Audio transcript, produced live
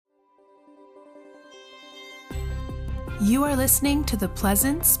You are listening to the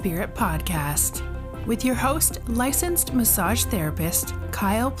Pleasant Spirit Podcast with your host, licensed massage therapist,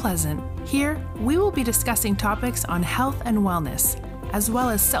 Kyle Pleasant. Here, we will be discussing topics on health and wellness, as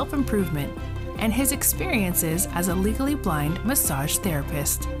well as self-improvement, and his experiences as a legally blind massage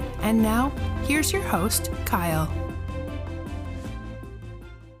therapist. And now, here's your host, Kyle.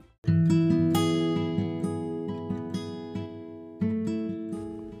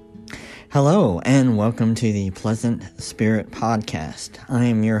 Hello, and welcome to the Pleasant Spirit Podcast. I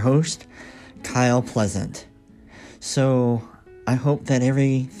am your host, Kyle Pleasant. So, I hope that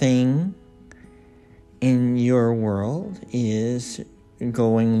everything in your world is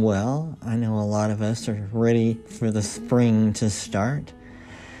going well. I know a lot of us are ready for the spring to start.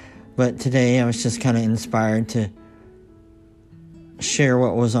 But today I was just kind of inspired to share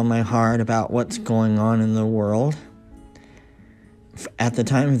what was on my heart about what's going on in the world. At the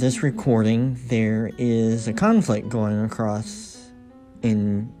time of this recording, there is a conflict going across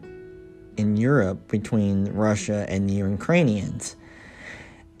in Europe between Russia and the Ukrainians.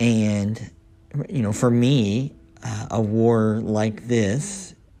 And, for me, a war like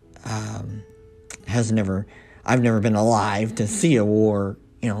this I've never been alive to see a war,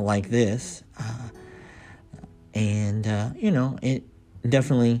 like this. It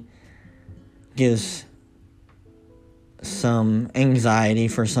definitely gives some anxiety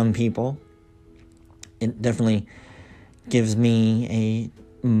for some people. It definitely gives me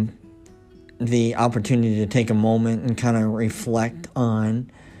the opportunity to take a moment and kind of reflect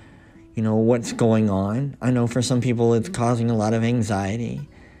on, what's going on. I know for some people it's causing a lot of anxiety,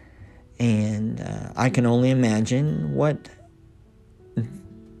 and I can only imagine what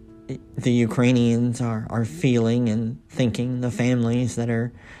the Ukrainians are feeling and thinking, the families that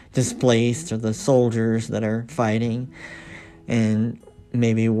are displaced or the soldiers that are fighting, and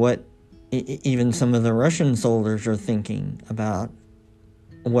maybe what even some of the Russian soldiers are thinking about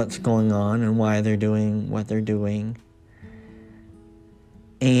what's going on and why they're doing what they're doing.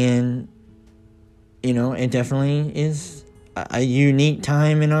 And, it definitely is a unique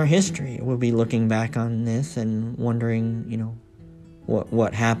time in our history. We'll be looking back on this and wondering,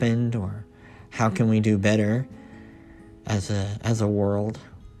 what happened, or how can we do better as a world.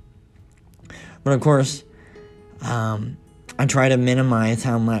 But of course, I try to minimize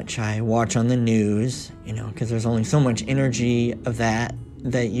how much I watch on the news, because there's only so much energy of that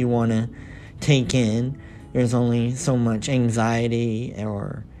you want to take in. There's only so much anxiety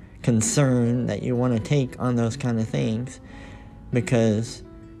or concern that you want to take on those kind of things, because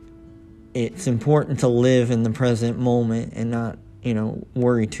it's important to live in the present moment and not,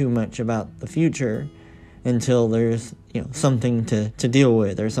 worry too much about the future until there's, something to deal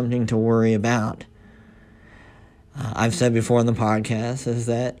with or something to worry about. I've said before on the podcast is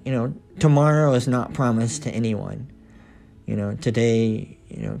that, tomorrow is not promised to anyone. Today,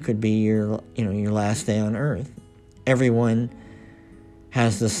 could be your last day on earth. Everyone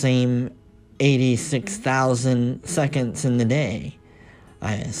has the same 86,000 seconds in the day.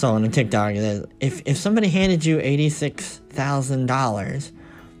 I saw on a TikTok that if somebody handed you $86,000,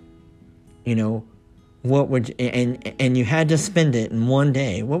 what would and you had to spend it in one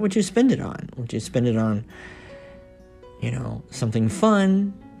day, what would you spend it on? Would you spend it on, something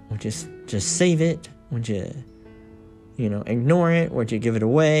fun? Would you just save it? Would you, ignore it? Would you give it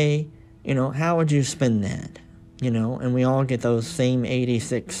away? How would you spend that? And we all get those same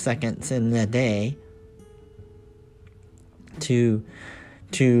 86 seconds in the day to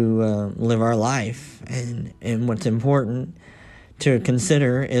live our life. And what's important to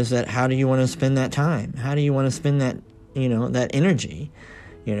consider is that how do you want to spend that time? How do you want to spend that, that energy?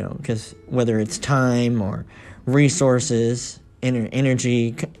 Because whether it's time or resources,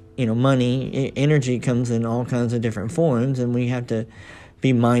 energy, money, energy comes in all kinds of different forms, and we have to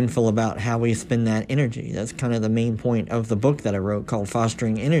be mindful about how we spend that energy. That's kind of the main point of the book that I wrote called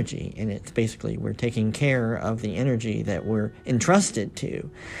Fostering Energy. And it's basically we're taking care of the energy that we're entrusted to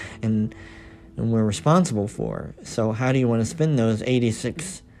and we're responsible for. So how do you want to spend those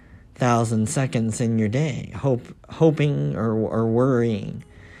 86,000 seconds in your day? Hoping or worrying,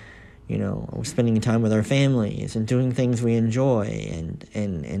 spending time with our families and doing things we enjoy and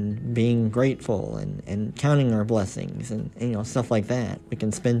being grateful and counting our blessings and stuff like that. We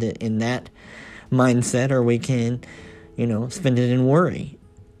can spend it in that mindset, or we can, spend it in worry.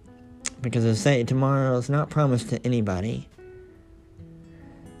 Because as I say, tomorrow is not promised to anybody.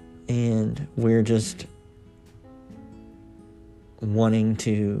 And we're just wanting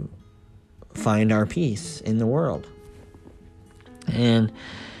to find our peace in the world. And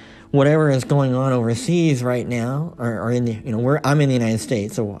whatever is going on overseas right now, or in the, I'm in the United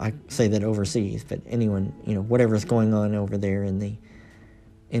States, so I say that overseas, but anyone, whatever's going on over there in the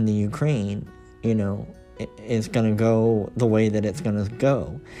Ukraine, is going to go the way that it's going to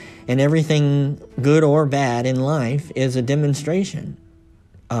go. And everything good or bad in life is a demonstration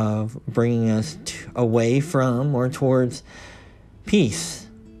of bringing us away from or towards peace.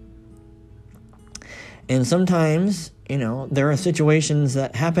 And sometimes, there are situations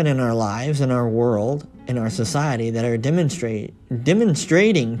that happen in our lives, in our world, in our society that are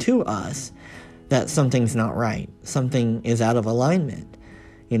demonstrating to us that something's not right. Something is out of alignment,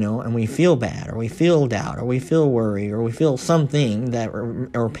 and we feel bad, or we feel doubt, or we feel worry, or we feel something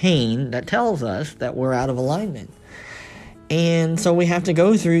or pain that tells us that we're out of alignment. And so we have to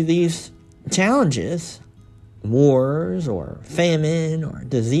go through these challenges, wars or famine or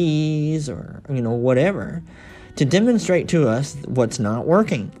disease or, whatever, to demonstrate to us what's not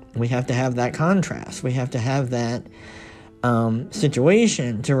working. We have to have that contrast. We have to have that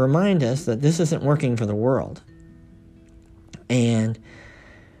situation to remind us that this isn't working for the world. And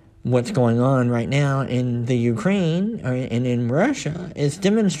what's going on right now in the Ukraine and in Russia is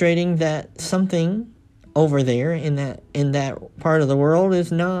demonstrating that something over there in that part of the world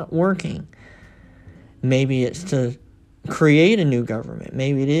is not working. Maybe it's to create a new government.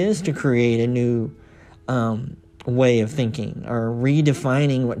 Maybe it is to create a new way of thinking, or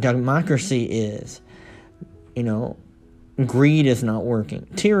redefining what democracy is. Greed is not working.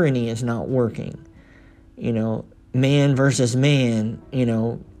 Tyranny is not working. Man versus man,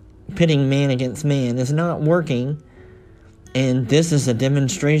 pitting man against man is not working. And this is a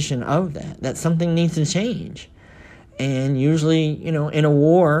demonstration of that something needs to change. And usually, in a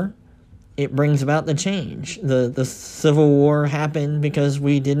war, it brings about the change. The Civil War happened because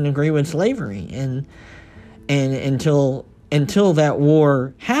we didn't agree with slavery. And until that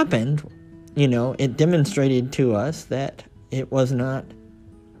war happened, it demonstrated to us that it was not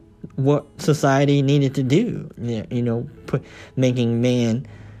what society needed to do. Making man,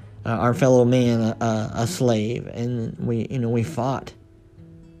 our fellow man, a slave, and we fought,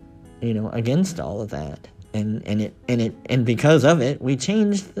 against all of that, and because of it, we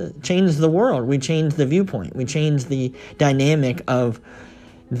changed the world. We changed the viewpoint. We changed the dynamic of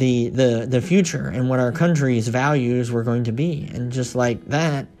the future and what our country's values were going to be. And just like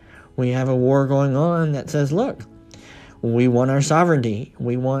that, we have a war going on that says, look, we want our sovereignty.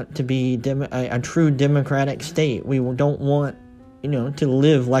 We want to be a true democratic state. We don't want, to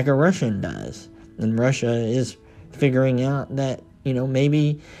live like a Russian does. And Russia is figuring out that,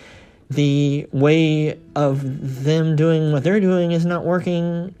 maybe the way of them doing what they're doing is not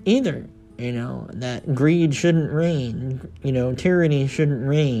working either. That greed shouldn't reign, tyranny shouldn't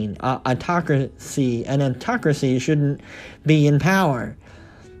reign, an autocracy shouldn't be in power.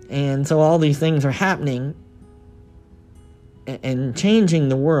 And so all these things are happening and changing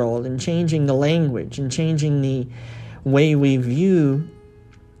the world and changing the language and changing the way we view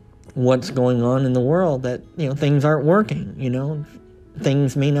what's going on in the world, that, things aren't working,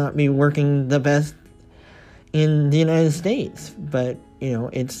 things may not be working the best in the United States, but,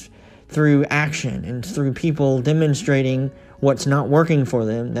 it's through action and through people demonstrating what's not working for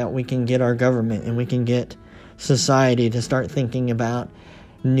them that we can get our government and we can get society to start thinking about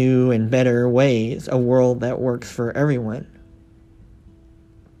new and better ways, a world that works for everyone.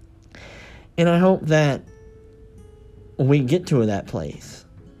 And I hope that we get to that place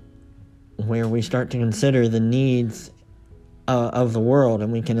where we start to consider the needs of the world,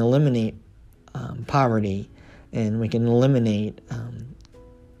 and we can eliminate poverty, and we can eliminate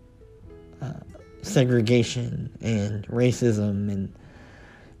segregation and racism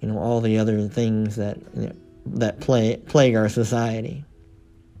and all the other things that plague our society.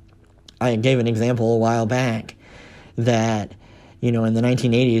 I gave an example a while back that in the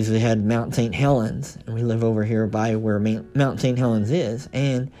 1980s they had Mount St. Helens, and we live over here by where Mount St. Helens is,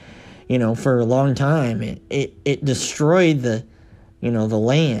 and for a long time it destroyed the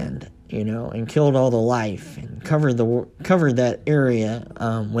land, and killed all the life and covered that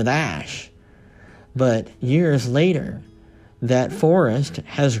area with ash. But years later, that forest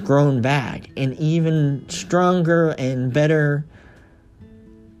has grown back in even stronger and better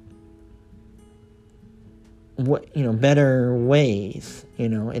better ways.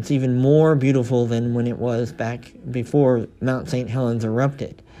 It's even more beautiful than when it was back before Mount St. Helens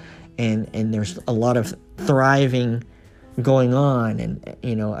erupted. And there's a lot of thriving going on, and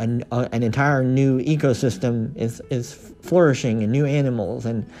an entire new ecosystem is flourishing, and new animals,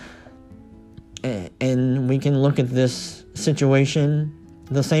 and we can look at this situation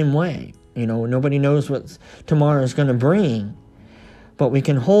the same way. Nobody knows what tomorrow is going to bring, But we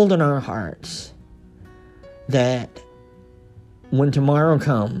can hold in our hearts that when tomorrow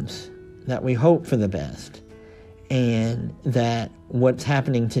comes, that we hope for the best, and that what's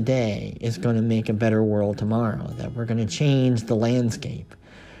happening today is going to make a better world tomorrow, that we're going to change the landscape.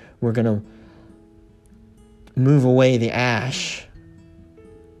 We're going to move away the ash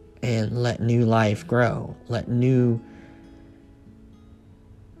and let new life grow, let new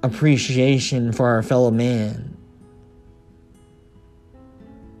appreciation for our fellow man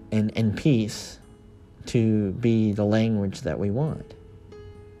and peace to be the language that we want.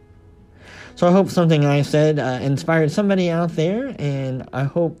 So I hope something I said inspired somebody out there, and I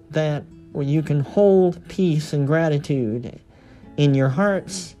hope that you can hold peace and gratitude in your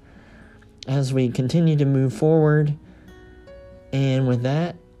hearts as we continue to move forward. And with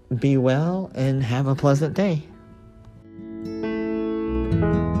that, be well and have a pleasant day.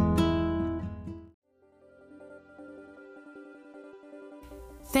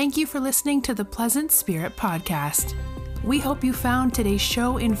 Thank you for listening to the Pleasant Spirit Podcast. We hope you found today's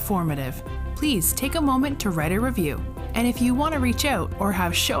show informative. Please take a moment to write a review. And if you want to reach out or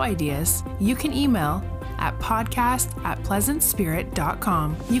have show ideas, you can email at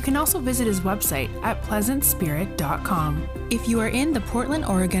podcast@pleasantspirit.com. You can also visit his website at pleasantspirit.com. If you are in the Portland,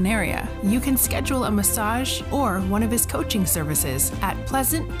 Oregon area, you can schedule a massage or one of his coaching services at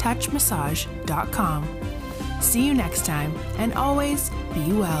pleasanttouchmassage.com. See you next time, and always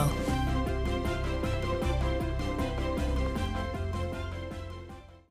be well.